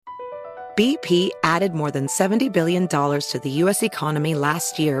BP added more than $70 billion to the U.S. economy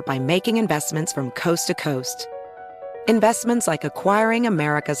last year by making investments from coast to coast. Investments like acquiring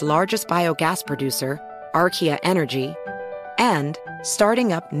America's largest biogas producer, Archaea Energy, and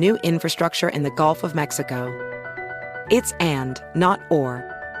starting up new infrastructure in the Gulf of Mexico. It's and, not or.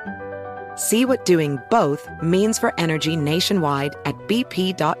 See what doing both means for energy nationwide at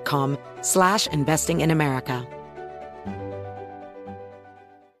bp.com/investing in America.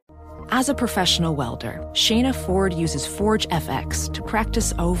 As a professional welder, Shayna Ford uses Forge FX to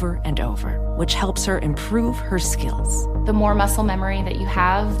practice over and over, which helps her improve her skills. The more muscle memory that you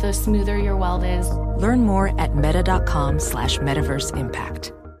have, the smoother your weld is. Learn more at meta.com/metaverse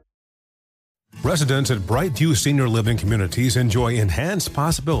impact. Residents at Brightview Senior Living Communities enjoy enhanced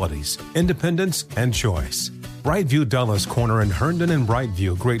possibilities, independence, and choice. Brightview Dulles Corner in Herndon and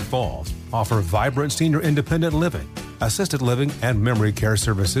Brightview, Great Falls, offer vibrant senior independent living, assisted living, and memory care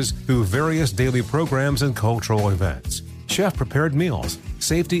services through various daily programs and cultural events. Chef-prepared meals,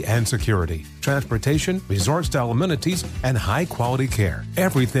 safety and security, transportation, resort-style amenities, and high-quality care.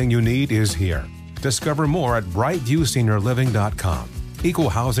 Everything you need is here. Discover more at brightviewseniorliving.com. Equal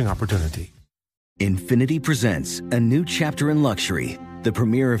housing opportunity. Infinity presents a new chapter in luxury, the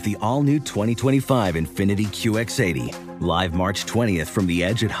premiere of the all-new 2025 Infinity QX80, live March 20th from the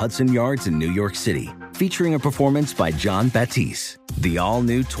Edge at Hudson Yards in New York City, featuring a performance by John Batiste. The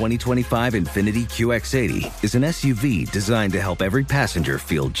all-new 2025 Infinity QX80 is an SUV designed to help every passenger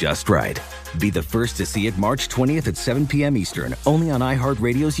feel just right. Be the first to see it March 20th at 7 p.m. Eastern, only on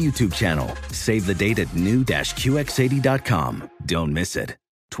iHeartRadio's YouTube channel. Save the date at new-QX80.com. Don't miss it.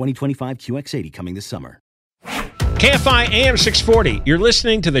 2025 QX80 coming this summer. KFI AM 640. You're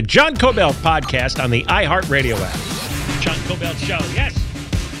listening to the John Kobylt podcast on the iHeartRadio app. John Kobylt Show, yes.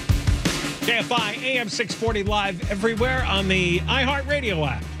 KFI AM 640 live everywhere on the iHeartRadio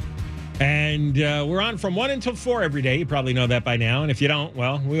app. And we're on from 1 until 4 every day. You probably know that by now. And if you don't,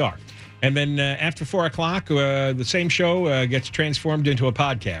 well, we are. And then after 4 o'clock, the same show gets transformed into a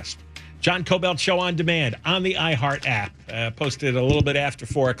podcast. John Kobylt Show on demand on the iHeart app. Posted a little bit after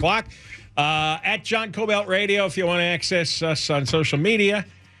 4 o'clock. At John Kobylt Radio if you want to access us on social media.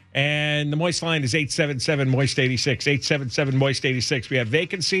 And the Moist line is 877-MOIST-86. 877-MOIST-86. We have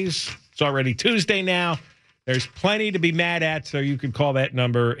vacancies. It's already Tuesday now. There's plenty to be mad at, so you can call that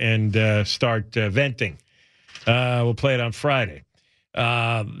number and start venting. We'll play it on Friday.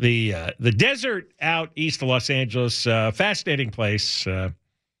 The desert out east of Los Angeles, fascinating place.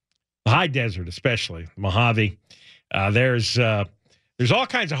 The high desert, especially Mojave. There's all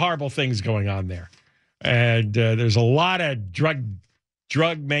kinds of horrible things going on there, and there's a lot of drug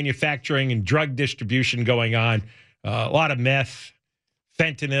manufacturing and drug distribution going on. A lot of meth,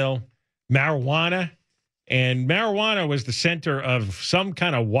 fentanyl, marijuana, and marijuana was the center of some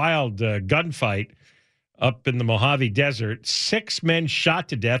kind of wild gunfight up in the Mojave Desert. 6 men shot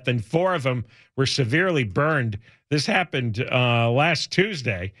to death, and 4 of them were severely burned. This happened last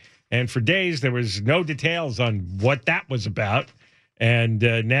Tuesday. And for days, there was no details on what that was about. And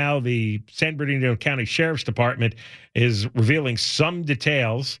now the San Bernardino County Sheriff's Department is revealing some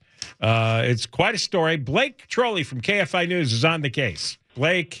details. It's quite a story. Blake Trolley from KFI News is on the case.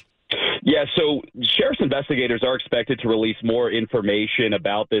 Blake. Yeah, so sheriff's investigators are expected to release more information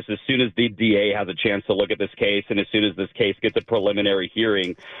about this as soon as the DA has a chance to look at this case and as soon as this case gets a preliminary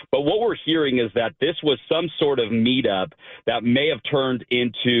hearing. But what we're hearing is that this was some sort of meetup that may have turned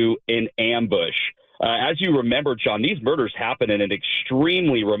into an ambush. As you remember, John, these murders happened in an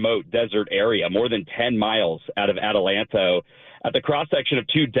extremely remote desert area, more than 10 miles out of Adelanto, at the cross-section of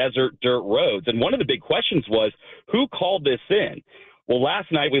 2 desert dirt roads. And one of the big questions was, who called this in? Well,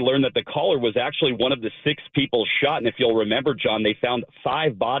 last night we learned that the caller was actually one of the 6 people shot. And if you'll remember, John, they found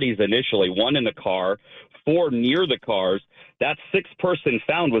 5 bodies initially, 1 in the car, 4 near the cars. That 6th person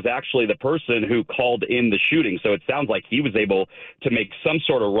found was actually the person who called in the shooting. So it sounds like he was able to make some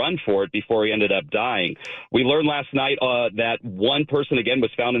sort of run for it before he ended up dying. We learned last night that 1 person, again,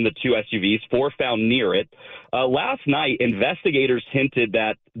 was found in the 2 SUVs, 4 found near it. Last night, investigators hinted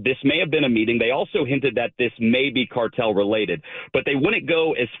that this may have been a meeting. They also hinted that this may be cartel related, but they wouldn't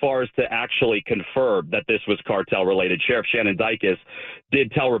go as far as to actually confirm that this was cartel related. Sheriff Shannon Dykes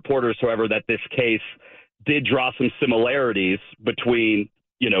did tell reporters, however, that this case did draw some similarities between,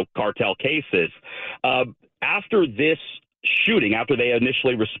 cartel cases. After this shooting, after they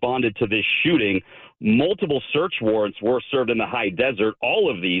initially responded to this shooting, multiple search warrants were served in the high desert. All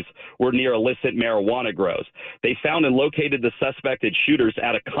of these were near illicit marijuana grows. They found and located the suspected shooters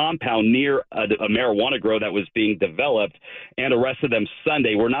at a compound near a marijuana grow that was being developed and arrested them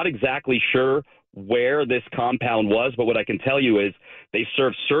Sunday. We're not exactly sure where this compound was, but what I can tell you is they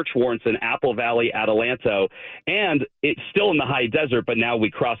served search warrants in Apple Valley, Adelanto, and it's still in the high desert, but now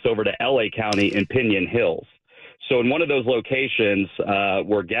we cross over to LA County in Pinon Hills. So in one of those locations,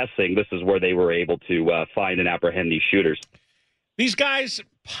 we're guessing this is where they were able to find and apprehend these shooters. These guys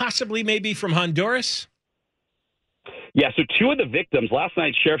possibly maybe from Honduras? Yeah, so two of the victims, last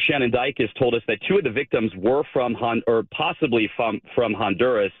night Sheriff Shannon Dykes told us that two of the victims were possibly from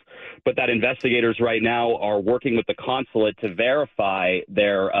Honduras, but that investigators right now are working with the consulate to verify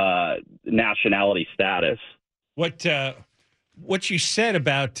their nationality status. What you said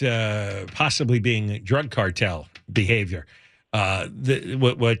about possibly being drug cartel behavior,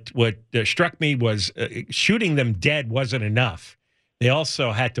 what struck me was shooting them dead wasn't enough. They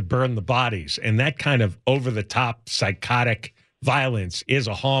also had to burn the bodies, and that kind of over-the-top psychotic violence is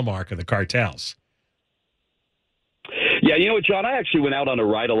a hallmark of the cartels. Yeah, you know what, John? I actually went out on a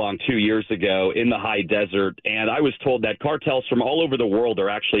ride-along 2 years ago in the high desert, and I was told that cartels from all over the world are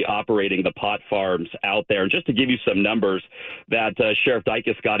actually operating the pot farms out there. And just to give you some numbers that Sheriff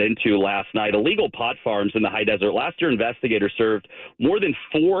Dykes got into last night, illegal pot farms in the high desert, last year investigators served more than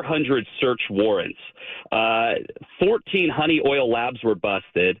 400 search warrants. 14 honey oil labs were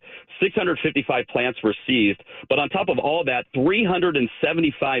busted. 655 plants were seized. But on top of all that,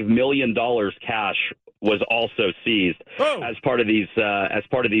 $375 million cash was also seized as part of these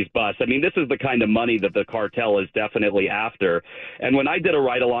busts. I mean, this is the kind of money that the cartel is definitely after. And when I did a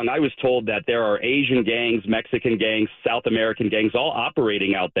ride along, I was told that there are Asian gangs, Mexican gangs, South American gangs all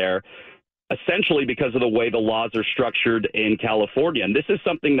operating out there, essentially because of the way the laws are structured in California. And this is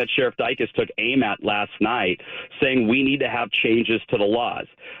something that Sheriff Dykes took aim at last night, saying we need to have changes to the laws.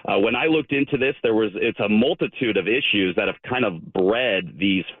 When I looked into this, it's a multitude of issues that have kind of bred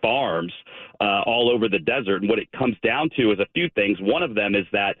these farms all over the desert. And what it comes down to is a few things. One of them is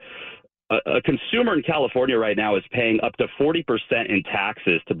that a consumer in California right now is paying up to 40% in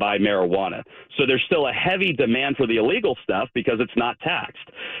taxes to buy marijuana. So there's still a heavy demand for the illegal stuff because it's not taxed.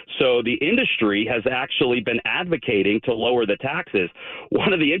 So the industry has actually been advocating to lower the taxes.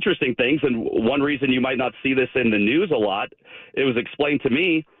 One of the interesting things, and one reason you might not see this in the news a lot, it was explained to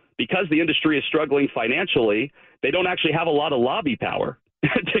me, because the industry is struggling financially, they don't actually have a lot of lobby power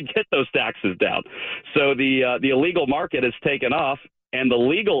to get those taxes down. So the illegal market has taken off, and the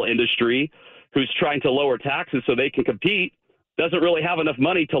legal industry, who's trying to lower taxes so they can compete, doesn't really have enough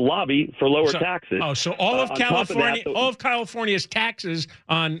money to lobby for lower taxes. Oh, so all of California, all of California's taxes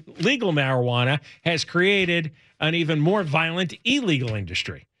on legal marijuana has created an even more violent illegal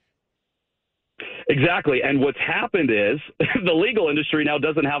industry. Exactly. And what's happened is the legal industry now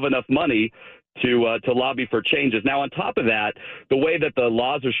doesn't have enough money to lobby for changes. Now, on top of that, the way that the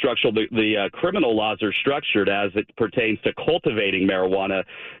laws are structured, the criminal laws are structured as it pertains to cultivating marijuana,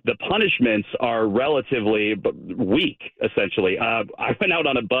 the punishments are relatively weak, essentially. I went out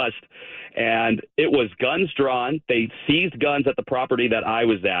on a bust, and it was guns drawn. They seized guns at the property that I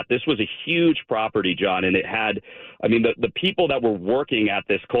was at. This was a huge property, John, and it had, I mean, the people that were working at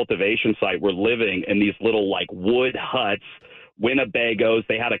this cultivation site were living in these little, like, wood huts, Winnebagos.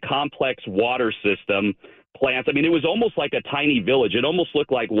 They had a complex water system, plants. I mean, it was almost like a tiny village. It almost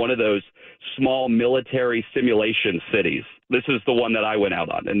looked like one of those small military simulation cities. This is the one that I went out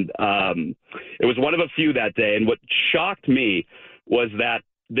on. And it was one of a few that day. And what shocked me was that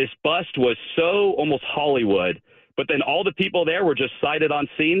this bust was so almost Hollywood, but then all the people there were just sighted on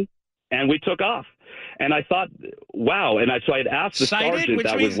scene, and we took off. And I thought, wow. And so I had asked the sergeant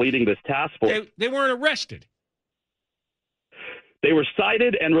that was leading this task force. They weren't arrested. They were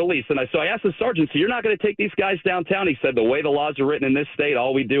cited and released. And so I asked the sergeant, so you're not going to take these guys downtown? He said, the way the laws are written in this state,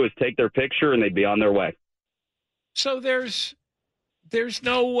 all we do is take their picture and they'd be on their way. So there's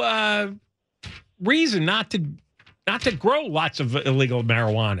no reason not to grow lots of illegal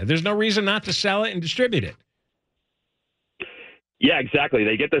marijuana. There's no reason not to sell it and distribute it. Yeah, exactly.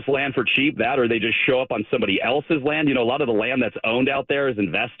 They get this land for cheap, that, or they just show up on somebody else's land. You know, a lot of the land that's owned out there is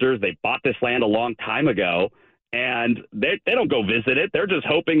investors. They bought this land a long time ago. And they don't go visit it. They're just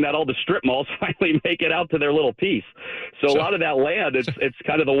hoping that all the strip malls finally make it out to their little piece. So a lot of that land, it's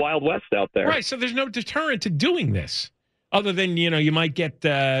kind of the Wild West out there. Right. So there's no deterrent to doing this, other than you might get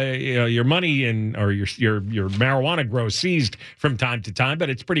your money or your marijuana grow seized from time to time. But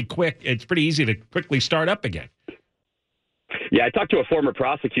it's pretty quick. It's pretty easy to quickly start up again. Yeah, I talked to a former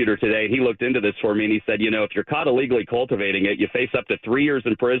prosecutor today. He looked into this for me, and he said, if you're caught illegally cultivating it, you face up to 3 years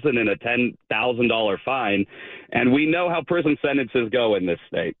in prison and a $10,000 fine. And we know how prison sentences go in this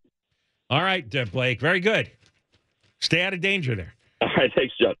state. All right, Blake. Very good. Stay out of danger there. All right.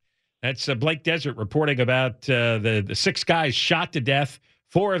 Thanks, John. That's Blake Desert reporting about the 6 guys shot to death,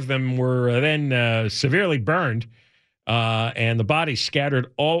 4 of them were then severely burned, and the bodies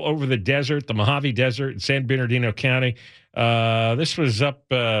scattered all over the desert, the Mojave Desert in San Bernardino County. This was up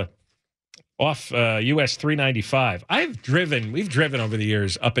off US 395. We've driven over the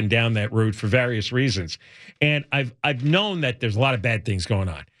years up and down that route for various reasons, and I've known that there's a lot of bad things going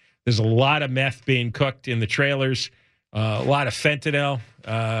on. There's a lot of meth being cooked in the trailers, a lot of fentanyl,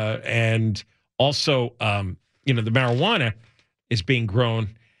 and also, the marijuana is being grown.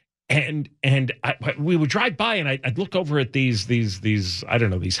 And we would drive by, and I'd look over at these I don't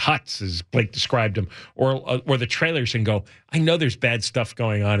know, these huts, as Blake described them, or the trailers, and go, I know there's bad stuff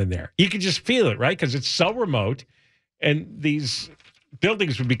going on in there. You can just feel it, right? Because it's so remote, and these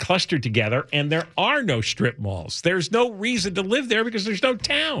buildings would be clustered together, and there are no strip malls. There's no reason to live there because there's no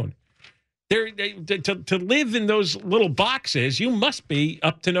town. To live in those little boxes, you must be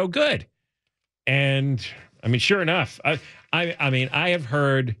up to no good. And I mean, sure enough, I mean, I have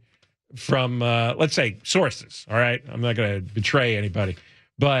heard from, let's say, sources, all right? I'm not going to betray anybody.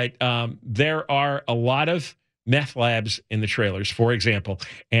 But there are a lot of meth labs in the trailers, for example,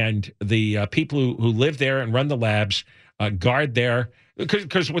 and the people who live there and run the labs guard there.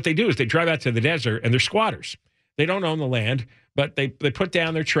 Because what they do is they drive out to the desert, and they're squatters. They don't own the land, but they put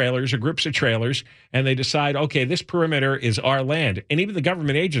down their trailers or groups of trailers, and they decide, okay, this perimeter is our land. And even the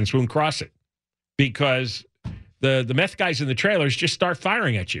government agents won't cross it because the meth guys in the trailers just start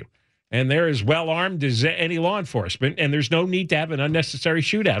firing at you. And they're as well armed as any law enforcement, and there's no need to have an unnecessary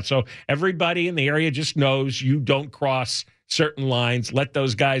shootout. So everybody in the area just knows you don't cross certain lines. Let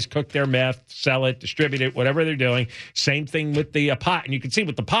those guys cook their meth, sell it, distribute it, whatever they're doing. Same thing with the pot. And you can see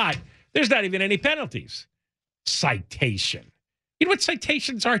with the pot, there's not even any penalties. Citation. You know what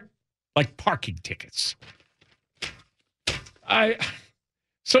citations are? Like parking tickets.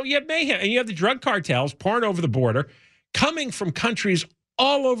 So you have mayhem, and you have the drug cartels pouring over the border, coming from countries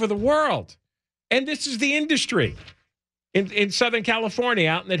all over the world. And this is the industry in Southern California,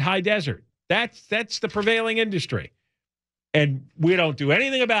 out in that high desert. That's the prevailing industry. And we don't do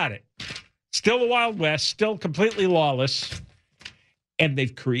anything about it. Still the Wild West, still completely lawless. And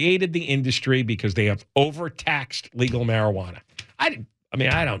they've created the industry because they have overtaxed legal marijuana. I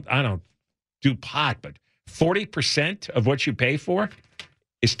don't do pot, but 40% of what you pay for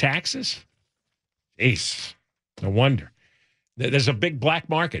is taxes? Jeez, no wonder. There's a big black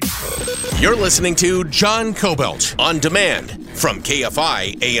market. You're listening to John Kobylt on demand from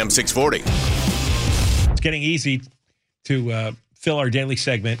KFI AM 640. It's getting easy to fill our daily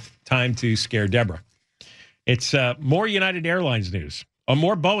segment, Time to Scare Deborah. It's more United Airlines news, or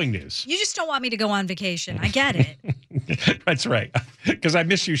more Boeing news. You just don't want me to go on vacation. I get it. That's right, because I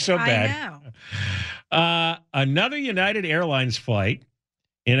miss you so bad. I know. Another United Airlines flight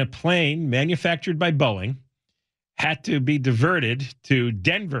in a plane manufactured by Boeing had to be diverted to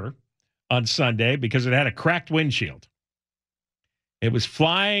Denver on Sunday because it had a cracked windshield. It was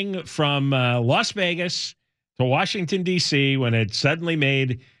flying from Las Vegas to Washington, D.C. when it suddenly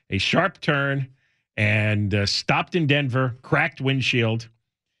made a sharp turn and stopped in Denver, cracked windshield.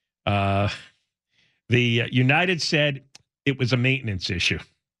 The United said it was a maintenance issue.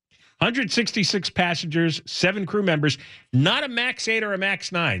 166 passengers, 7 crew members, not a MAX 8 or a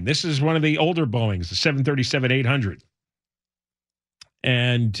MAX 9. This is one of the older Boeings, the 737-800.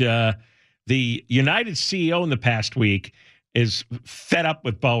 And the United CEO in the past week is fed up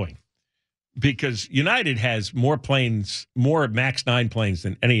with Boeing because United has more planes, more MAX 9 planes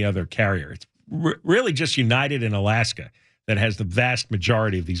than any other carrier. It's really just United and Alaska that has the vast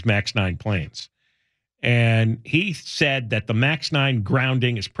majority of these MAX 9 planes. And he said that the MAX 9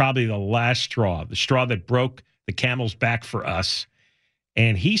 grounding is probably the last straw, the straw that broke the camel's back for us.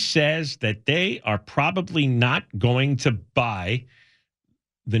 And he says that they are probably not going to buy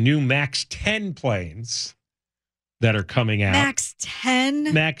the new MAX 10 planes that are coming out. MAX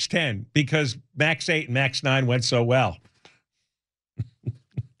 10? MAX 10, because MAX 8 and MAX 9 went so well.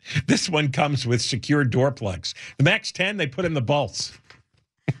 This one comes with secure door plugs. The MAX 10, they put in the bolts.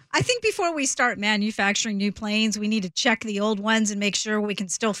 I think before we start manufacturing new planes, we need to check the old ones and make sure we can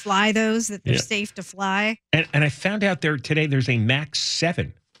still fly those, that they're safe to fly. And I found out today there's a MAX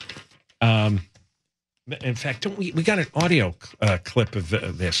 7. In fact, we got an audio clip of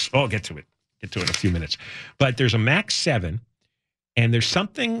this. Oh, I'll get to it in a few minutes. But there's a MAX 7, and there's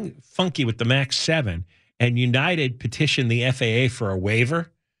something funky with the MAX 7, and United petitioned the FAA for a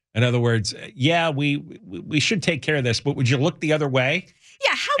waiver. In other words, we should take care of this, but would you look the other way?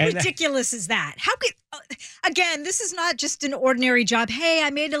 Yeah, how ridiculous is that? How could, again, this is not just an ordinary job. Hey,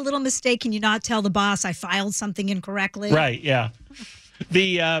 I made a little mistake. Can you not tell the boss I filed something incorrectly? Right, yeah.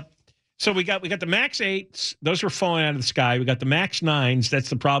 So we got the Max 8s. Those were falling out of the sky. We got the Max 9s. That's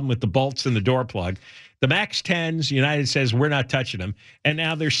the problem with the bolts in the door plug. The Max 10s, United says we're not touching them. And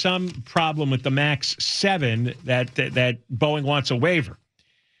now there's some problem with the Max 7 that Boeing wants a waiver.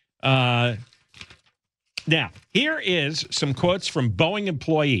 Now, here is some quotes from Boeing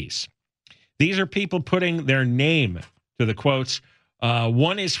employees. These are people putting their name to the quotes.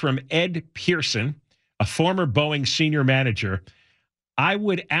 One is from Ed Pearson, a former Boeing senior manager. I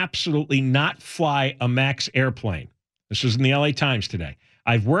would absolutely not fly a Max airplane. This was in the LA Times today.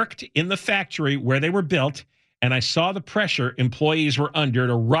 I've worked in the factory where they were built, and I saw the pressure employees were under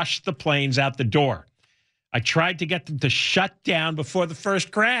to rush the planes out the door. I tried to get them to shut down before the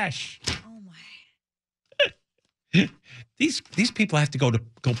first crash. Oh, my. These people have to go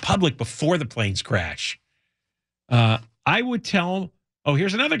public before the planes crash. I would tell,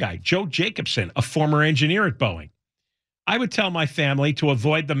 here's another guy, Joe Jacobson, a former engineer at Boeing. I would tell my family to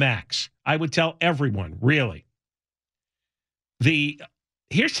avoid the Max. I would tell everyone, really.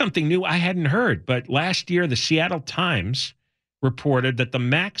 Here's something new I hadn't heard, but last year the Seattle Times reported that the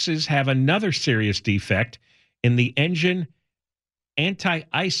Maxes have another serious defect in the engine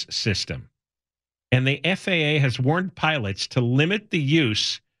anti-ice system. And the FAA has warned pilots to limit the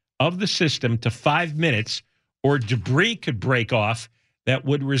use of the system to 5 minutes, or debris could break off that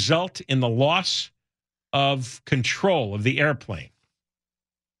would result in the loss of control of the airplane.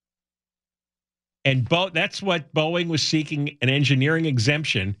 And that's what Boeing was seeking, an engineering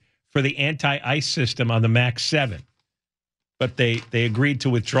exemption for the anti-ice system on the Max 7. But they agreed to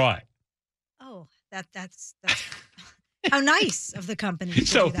withdraw it. Oh, that's how nice of the company to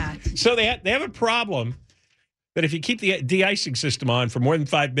do that. So they have a problem that if you keep the de-icing system on for more than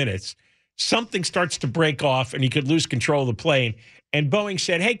 5 minutes, something starts to break off and you could lose control of the plane. And Boeing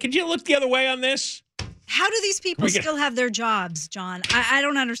said, hey, could you look the other way on this? How do these people still have their jobs, John? I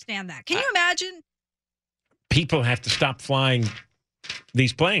don't understand that. Can you imagine? People have to stop flying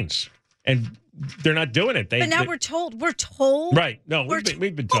these planes, and they're not doing it. But now we're told. Right. No,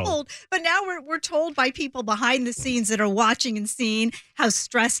 we've been told. But now we're told by people behind the scenes that are watching and seeing how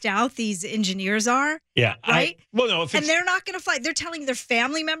stressed out these engineers are. Yeah. Right? And they're not going to fly. They're telling their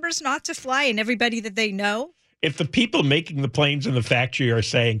family members not to fly and everybody that they know. If the people making the planes in the factory are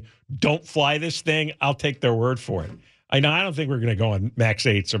saying, don't fly this thing, I'll take their word for it. I don't think we're going to go on Max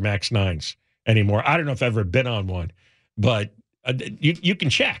 8s or Max 9s anymore. I don't know if I've ever been on one, but you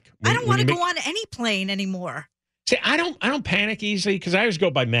can check. I don't want to go on any plane anymore. See, I don't panic easily because I always go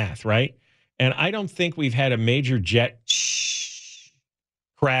by math, right? And I don't think we've had a major jet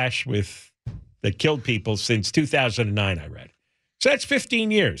crash that killed people since 2009, I read. So that's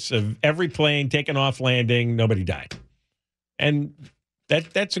 15 years of every plane taking off, landing, nobody died. And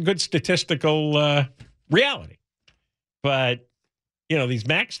that's a good statistical reality. But, these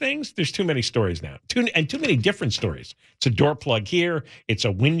Max things, there's too many stories now. Too many different stories. It's a door plug here. It's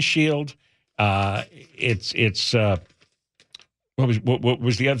a windshield. It's what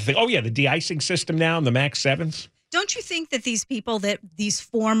was the other thing? Oh, yeah, the de-icing system now in the Max 7s. Don't you think that these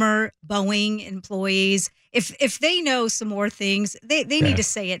former Boeing employees, if they know some more things, they need to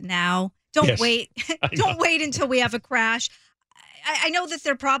say it now. Don't wait. Don't wait until we have a crash. I know that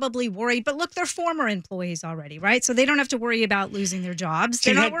they're probably worried, but look, they're former employees already, right? So they don't have to worry about losing their jobs.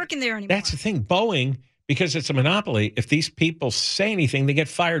 They're not working there anymore. That's the thing. Boeing, because it's a monopoly, if these people say anything, they get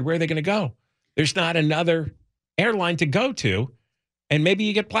fired. Where are they going to go? There's not another airline to go to, and maybe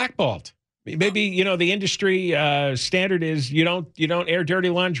you get blackballed. Maybe, the industry standard is you don't air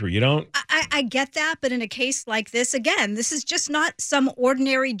dirty laundry. You don't. I get that. But in a case like this, again, this is just not some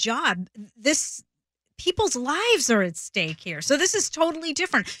ordinary job. People's lives are at stake here. So this is totally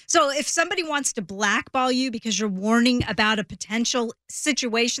different. So if somebody wants to blackball you because you're warning about a potential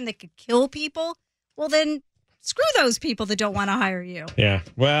situation that could kill people, well, then screw those people that don't want to hire you. Yeah.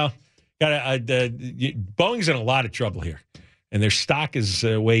 Well, Boeing's in a lot of trouble here. And their stock is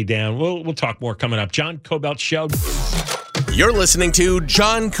way down. We'll talk more coming up. John Kobylt Show. You're listening to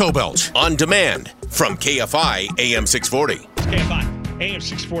John Kobylt on demand from KFI AM 640. KFI AM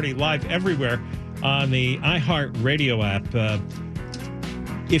 640 live everywhere on the iHeart Radio app.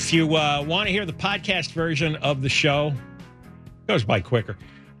 If you want to hear the podcast version of the show, it goes by quicker.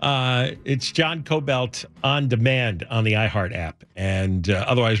 It's John Kobylt on demand on the iHeart app. And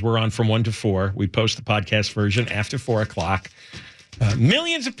otherwise, we're on from 1 to 4. We post the podcast version after 4 o'clock.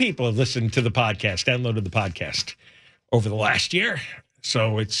 Millions of people have listened to the podcast, downloaded the podcast over the last year.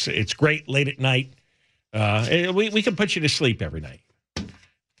 So it's great late at night. We can put you to sleep every night.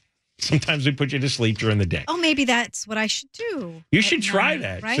 Sometimes we put you to sleep during the day. Oh, maybe that's what I should do. You should try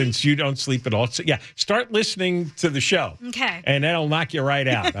that right? since you don't sleep at all. So, yeah, start listening to the show. Okay. And that'll knock you right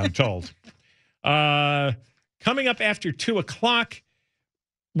out, I'm told. Coming up after 2 o'clock,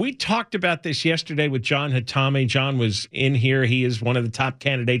 we talked about this yesterday with John Hatami. John was in here. He is one of the top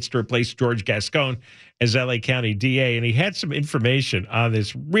candidates to replace George Gascon as LA County DA, and he had some information on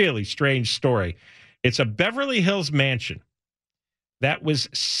this really strange story. It's a Beverly Hills mansion that was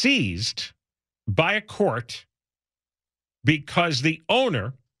seized by a court because the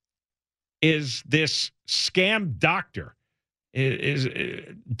owner is this scam doctor, is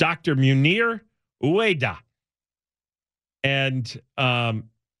Dr. Munir Ueda. And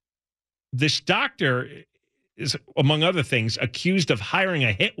this doctor is, among other things, accused of hiring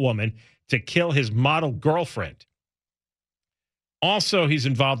a hit woman to kill his model girlfriend. Also, he's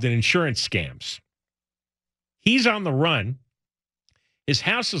involved in insurance scams. He's on the run. His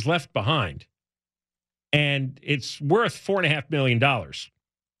house is left behind, and it's worth $4.5 million.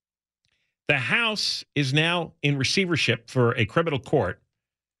 The house is now in receivership for a criminal court,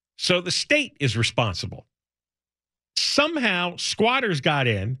 so the state is responsible. Somehow, squatters got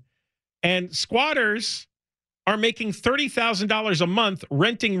in, and squatters are making $30,000 a month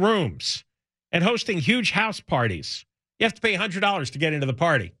renting rooms and hosting huge house parties. You have to pay $100 to get into the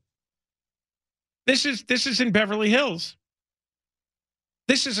party. This is in Beverly Hills.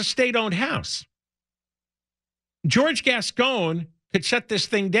 This is a state-owned house. George Gascon could shut this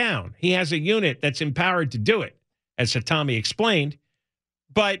thing down. He has a unit that's empowered to do it, as Hatami explained.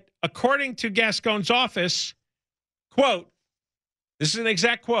 But according to Gascon's office, quote, this is an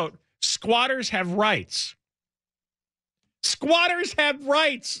exact quote, squatters have rights. Squatters have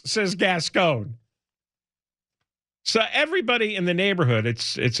rights, says Gascon. So everybody in the neighborhood,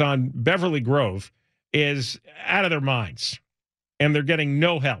 it's on Beverly Grove, is out of their minds. And they're getting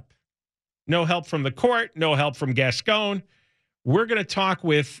no help. No help from the court, no help from Gascon. We're going to talk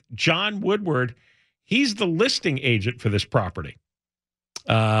with John Woodward. He's the listing agent for this property.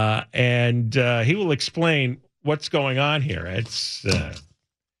 And he will explain what's going on here. It's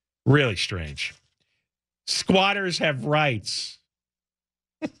really strange. Squatters have rights.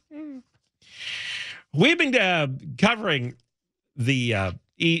 We've been covering the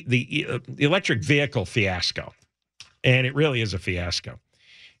electric vehicle fiasco, and it really is a fiasco.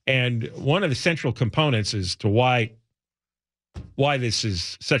 And one of the central components as to why this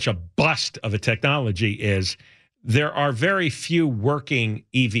is such a bust of a technology is there are very few working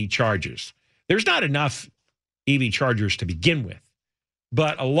EV chargers. There's not enough EV chargers to begin with,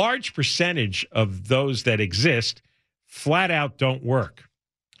 but a large percentage of those that exist flat out don't work.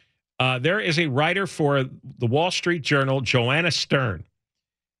 There is a writer for the Wall Street Journal, Joanna Stern,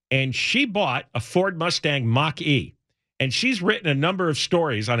 and she bought a Ford Mustang Mach-E, and she's written a number of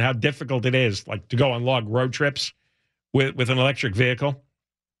stories on how difficult it is, like to go on long road trips with an electric vehicle.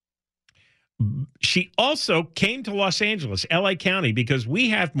 She also came to Los Angeles, LA County, because we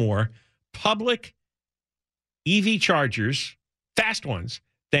have more public EV chargers, fast ones,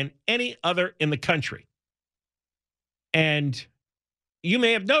 than any other in the country. And you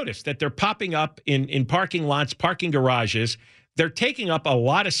may have noticed that they're popping up in parking lots, parking garages. They're taking up a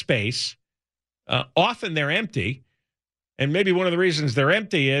lot of space. Often they're empty. And maybe one of the reasons they're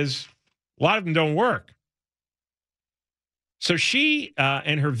empty is a lot of them don't work. So she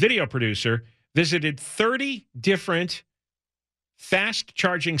and her video producer visited 30 different fast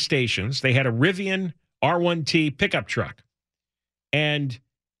charging stations. They had a Rivian R1T pickup truck. And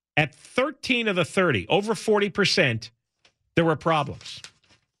at 13 of the 30, over 40%, there were problems.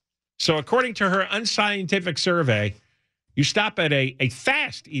 So according to her unscientific survey, you stop at a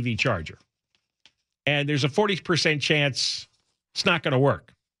fast EV charger, and there's a 40% chance it's not going to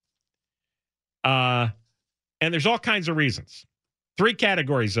work. And there's all kinds of reasons. 3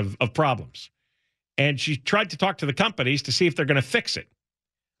 categories of problems. And she tried to talk to the companies to see if they're going to fix it.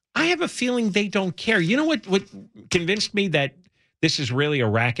 I have a feeling they don't care. You know what convinced me that this is really a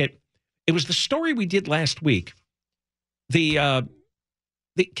racket? It was the story we did last week. The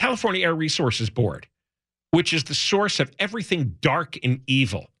California Air Resources Board, which is the source of everything dark and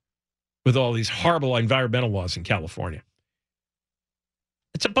evil with all these horrible environmental laws in California.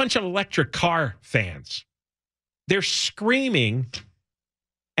 It's a bunch of electric car fans. They're screaming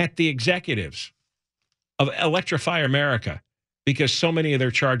at the executives of Electrify America because so many of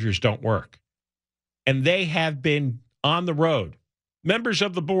their chargers don't work. And they have been on the road, members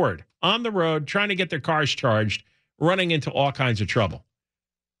of the board, on the road trying to get their cars charged, running into all kinds of trouble.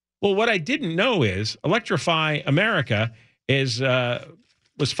 Well, what I didn't know is Electrify America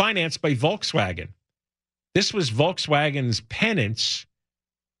was financed by Volkswagen. This was Volkswagen's penance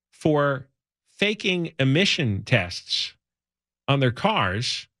for faking emission tests on their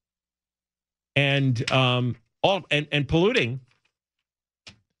cars and polluting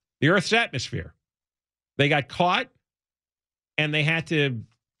the Earth's atmosphere. They got caught, and they had to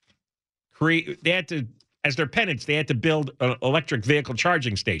as their penance, they had to build electric vehicle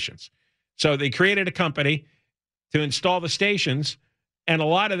charging stations. So they created a company to install the stations, and a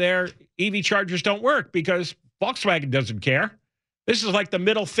lot of their EV chargers don't work because Volkswagen doesn't care. This is like the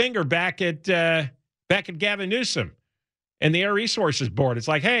middle finger back at Gavin Newsom and the Air Resources Board. It's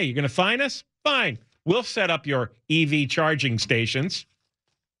like, hey, you're going to fine us? Fine. We'll set up your EV charging stations.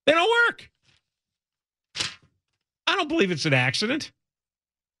 They don't work. I don't believe it's an accident.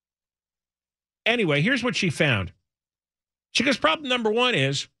 Anyway, here's what she found. She goes, problem number one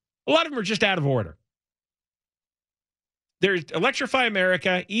is a lot of them are just out of order. There's Electrify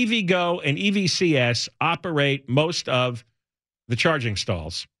America, EVgo, and EVCS operate most of the charging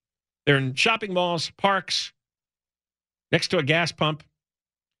stalls. They're in shopping malls, parks, next to a gas pump.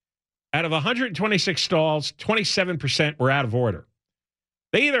 Out of 126 stalls, 27% were out of order.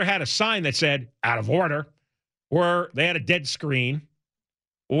 They either had a sign that said out of order, or they had a dead screen,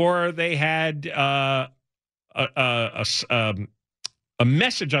 or they had a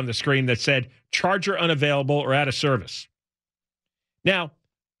message on the screen that said charger unavailable or out of service. Now,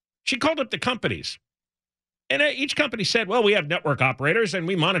 she called up the companies, and each company said, well, we have network operators, and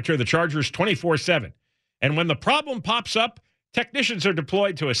we monitor the chargers 24/7. And when the problem pops up, technicians are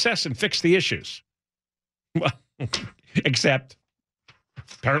deployed to assess and fix the issues. Well, except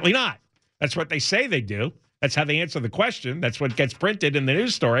apparently not. That's what they say they do. That's how they answer the question. That's what gets printed in the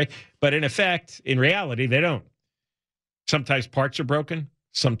news story. But in effect, in reality, they don't. Sometimes parts are broken.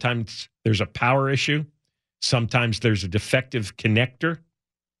 Sometimes there's a power issue. Sometimes there's a defective connector.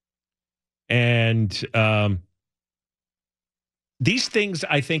 And these things,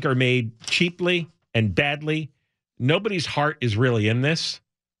 I think, are made cheaply and badly. Nobody's heart is really in this.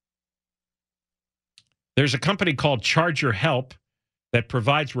 There's a company called Charger Help that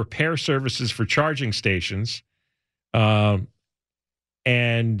provides repair services for charging stations. And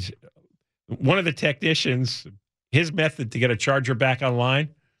one of the technicians, his method to get a charger back online,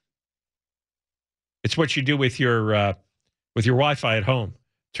 it's what you do with your Wi-Fi at home.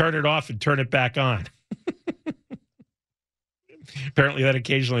 Turn it off and turn it back on. Apparently that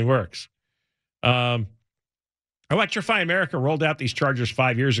occasionally works. Electrify America rolled out these chargers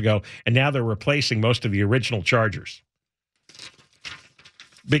 5 years ago, and now they're replacing most of the original chargers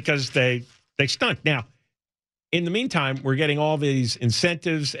because they stunk. Now, in the meantime, we're getting all these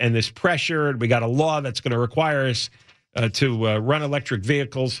incentives and this pressure. We got a law that's going to require us to run electric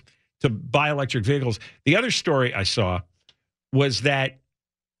vehicles, to buy electric vehicles. The other story I saw was that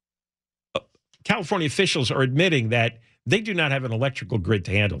California officials are admitting that they do not have an electrical grid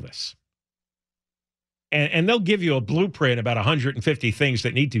to handle this. And they'll give you a blueprint about 150 things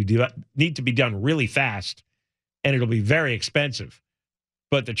that need to be done really fast, and it'll be very expensive.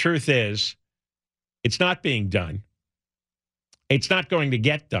 But the truth is, it's not being done. It's not going to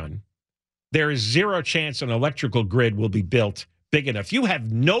get done. There is zero chance an electrical grid will be built big enough. You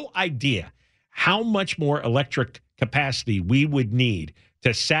have no idea how much more electric capacity we would need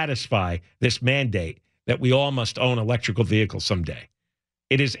to satisfy this mandate that we all must own electrical vehicles someday.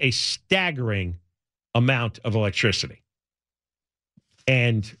 It is a staggering amount of electricity.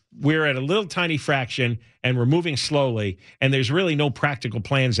 And we're at a little tiny fraction, and we're moving slowly, and there's really no practical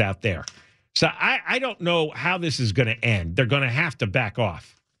plans out there. So I don't know how this is going to end. They're going to have to back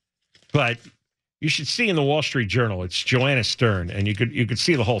off. But you should see in the Wall Street Journal, it's Joanna Stern, and you could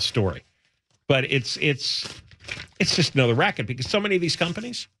see the whole story. But it's just another racket because so many of these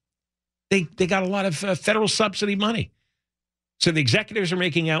companies, they got a lot of federal subsidy money. So the executives are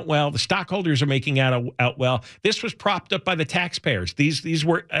making out well. The stockholders are making out well. This was propped up by the taxpayers. These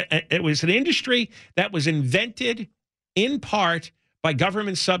were it was an industry that was invented in part by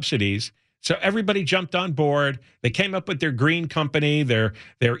government subsidies. So everybody jumped on board. They came up with their green company, their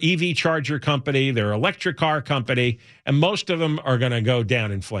EV charger company, their electric car company, and most of them are going to go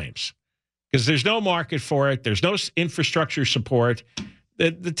down in flames because there's no market for it. There's no infrastructure support.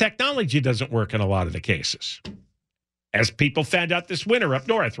 The technology doesn't work in a lot of the cases. As people found out this winter up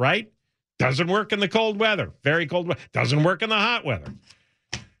north, right? Doesn't work in the cold weather. Very cold weather. Doesn't work in the hot weather.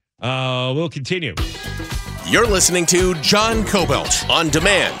 We'll continue. You're listening to John Kobylt on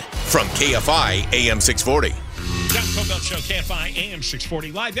demand from KFI AM 640. John Kobylt Show, KFI AM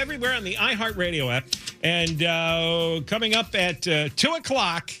 640, live everywhere on the iHeartRadio app. And coming up at 2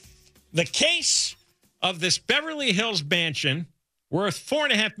 o'clock, the case of this Beverly Hills mansion worth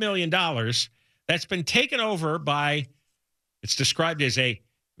 $4.5 million that's been taken over by, it's described as a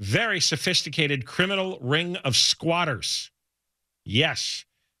very sophisticated criminal ring of squatters. Yes,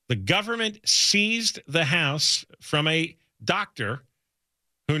 the government seized the house from a doctor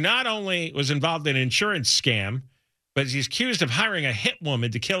who not only was involved in an insurance scam, but he's accused of hiring a hit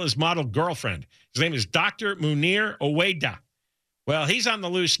woman to kill his model girlfriend. His name is Dr. Munir Oweda. Well, he's on the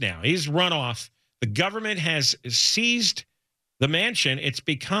loose now. He's run off. The government has seized the mansion. It's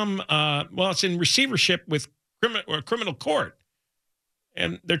become, it's in receivership with criminal court.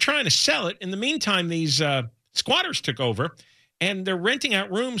 And they're trying to sell it. In the meantime, these squatters took over, and they're renting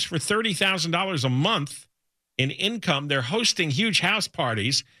out rooms for $30,000 a month in income. They're hosting huge house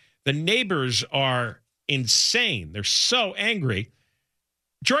parties. The neighbors are insane. They're so angry.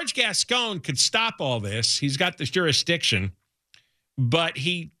 George Gascon could stop all this. He's got this jurisdiction, but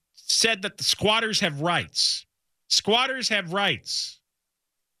he said that the squatters have rights. Squatters have rights.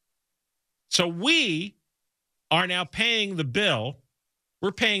 So we are now paying the bill.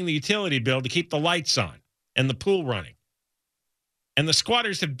 We're paying the utility bill to keep the lights on and the pool running. And the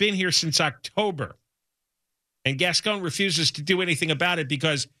squatters have been here since October. And Gascon refuses to do anything about it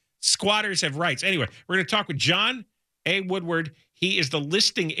because squatters have rights. Anyway, we're going to talk with John A. Woodward. He is the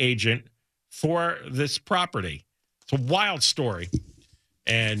listing agent for this property. It's a wild story.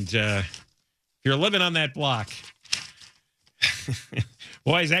 And if you're living on that block,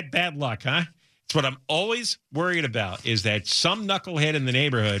 boy, is that bad luck, huh? It's what I'm always worried about, is that some knucklehead in the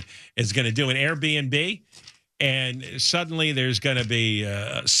neighborhood is going to do an Airbnb, and suddenly there's going to be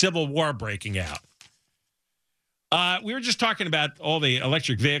a civil war breaking out. We were just talking about all the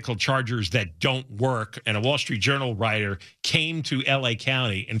electric vehicle chargers that don't work, and a Wall Street Journal writer came to L.A.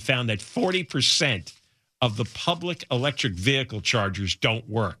 County and found that 40% of the public electric vehicle chargers don't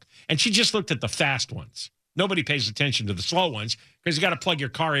work. And she just looked at the fast ones. Nobody pays attention to the slow ones because you got to plug your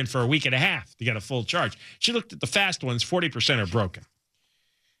car in for a week and a half to get a full charge. She looked at the fast ones, 40% are broken.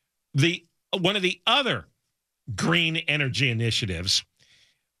 One of the other green energy initiatives,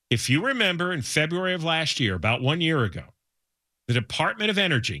 if you remember, in February of last year, about 1 year ago, the Department of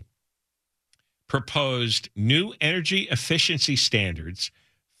Energy proposed new energy efficiency standards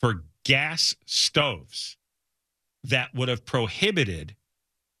for gas stoves that would have prohibited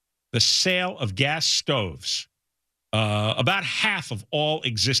the sale of gas stoves, about half of all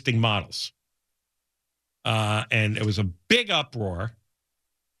existing models. And it was a big uproar.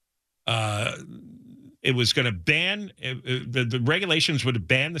 It was going to ban, the regulations would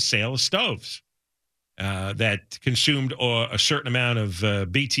ban the sale of stoves that consumed a certain amount of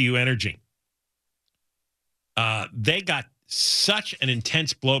BTU energy. They got such an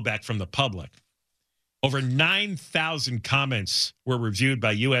intense blowback from the public. Over 9,000 comments were reviewed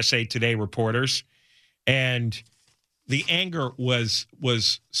by USA Today reporters, and the anger was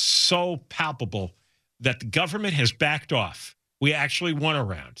so palpable that the government has backed off. We actually won a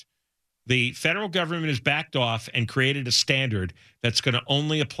round. The federal government has backed off and created a standard that's going to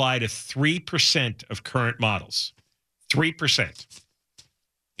only apply to 3% of current models. 3%.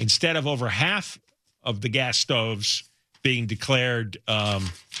 Instead of over half of the gas stoves being declared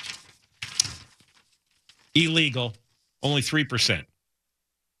illegal, only 3%.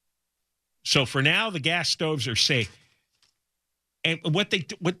 So for now, the gas stoves are safe. And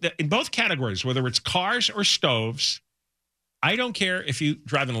in both categories, whether it's cars or stoves, I don't care if you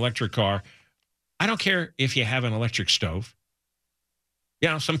drive an electric car. I don't care if you have an electric stove. You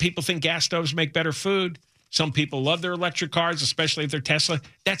know, some people think gas stoves make better food. Some people love their electric cars, especially if they're Tesla.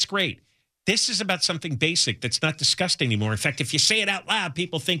 That's great. This is about something basic that's not discussed anymore. In fact, if you say it out loud,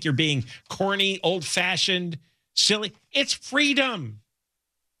 people think you're being corny, old-fashioned, silly. It's freedom.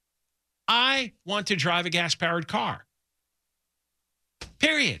 I want to drive a gas-powered car.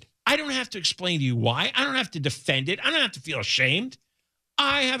 Period. I don't have to explain to you why. I don't have to defend it. I don't have to feel ashamed.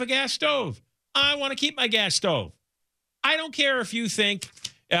 I have a gas stove. I want to keep my gas stove. I don't care if you think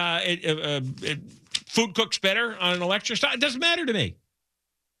food cooks better on an electric stove. It doesn't matter to me.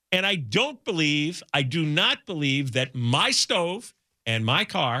 And I do not believe that my stove and my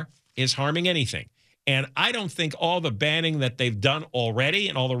car is harming anything. And I don't think all the banning that they've done already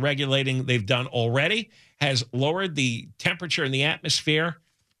and all the regulating they've done already has lowered the temperature in the atmosphere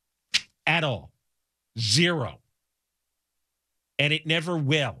at all. Zero. And it never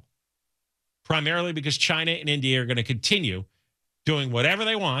will. Primarily because China and India are going to continue doing whatever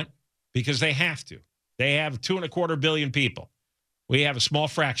they want because they have to. They have 2.25 billion people. We have a small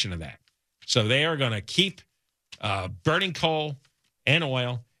fraction of that. So they are going to keep burning coal and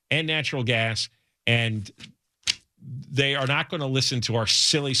oil and natural gas, and they are not going to listen to our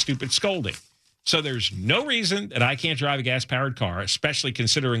silly, stupid scolding. So there's no reason that I can't drive a gas-powered car, especially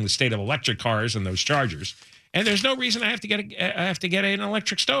considering the state of electric cars and those chargers. And there's no reason I have to get an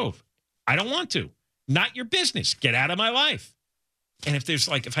electric stove. I don't want to. Not your business. Get out of my life. And if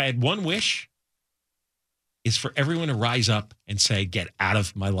I had one wish, is for everyone to rise up and say, get out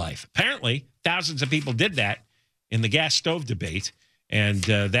of my life. Apparently, thousands of people did that in the gas stove debate, and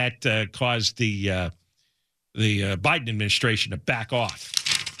that caused the Biden administration to back off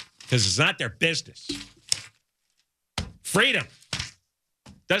because it's not their business. Freedom.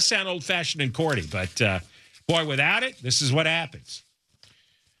 Does sound old-fashioned and corny, but boy, without it, this is what happens.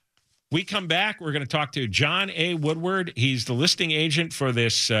 We come back, we're going to talk to John A. Woodward. He's the listing agent for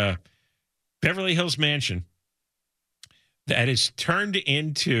this Beverly Hills mansion that is turned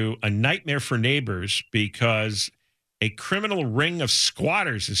into a nightmare for neighbors because a criminal ring of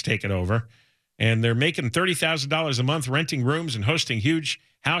squatters has taken over, and they're making $30,000 a month renting rooms and hosting huge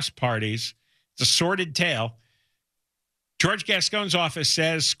house parties. It's a sordid tale. George Gascon's office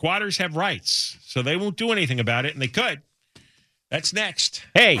says squatters have rights, so they won't do anything about it, and they could. That's next.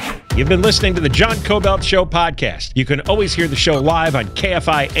 Hey, you've been listening to the John Kobylt Show podcast. You can always hear the show live on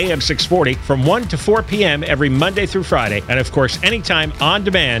KFI AM 640 from 1 to 4 p.m. every Monday through Friday, and of course, anytime on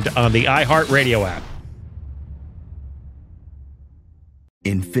demand on the iHeartRadio app.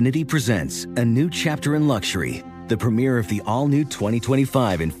 Infiniti presents a new chapter in luxury, the premiere of the all-new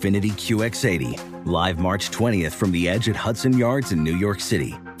 2025 Infiniti QX80, live March 20th from the Edge at Hudson Yards in New York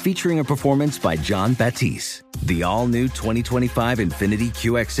City, featuring a performance by John Batiste. The all-new 2025 Infiniti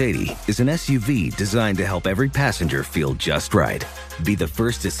QX80 is an SUV designed to help every passenger feel just right. Be the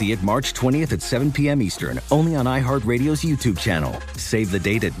first to see it March 20th at 7 p.m. Eastern, only on iHeartRadio's YouTube channel. Save the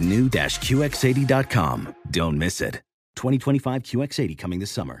date at new-QX80.com. Don't miss it. 2025 QX80 coming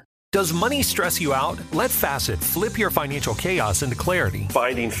this summer. Does money stress you out? Let Facet flip your financial chaos into clarity.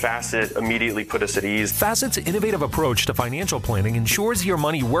 Finding Facet immediately put us at ease. Facet's innovative approach to financial planning ensures your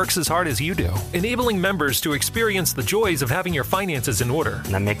money works as hard as you do, enabling members to experience the joys of having your finances in order.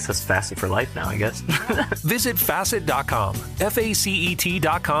 And that makes us Facet for life now, I guess. Visit Facet.com,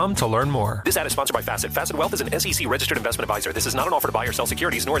 FACET.com to learn more. This ad is sponsored by Facet. Facet Wealth is an SEC registered investment advisor. This is not an offer to buy or sell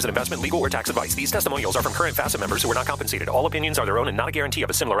securities, nor is it investment, legal, or tax advice. These testimonials are from current Facet members who are not compensated. All opinions are their own and not a guarantee of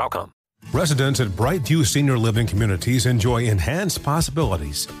a similar outcome. Residents at Brightview Senior Living Communities enjoy enhanced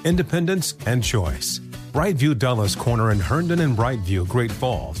possibilities, independence, and choice. Brightview Dulles Corner in Herndon and Brightview, Great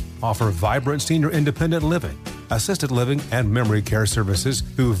Falls, offer vibrant senior independent living, assisted living, and memory care services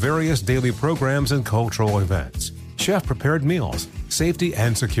through various daily programs and cultural events. Chef-prepared meals, safety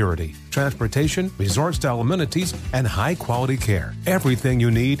and security, transportation, resort-style amenities, and high-quality care. Everything you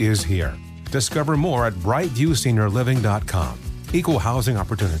need is here. Discover more at brightviewseniorliving.com. Equal housing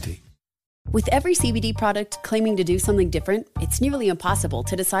opportunity. With every CBD product claiming to do something different, it's nearly impossible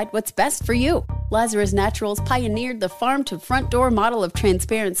to decide what's best for you. Lazarus Naturals pioneered the farm-to-front-door model of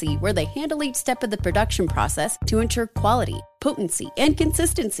transparency, where they handle each step of the production process to ensure quality, potency, and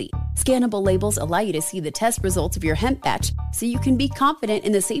consistency. Scannable labels allow you to see the test results of your hemp batch, so you can be confident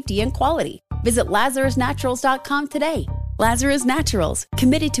in the safety and quality. Visit LazarusNaturals.com today. Lazarus Naturals,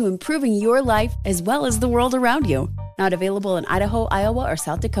 committed to improving your life as well as the world around you. Not available in Idaho, Iowa, or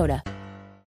South Dakota.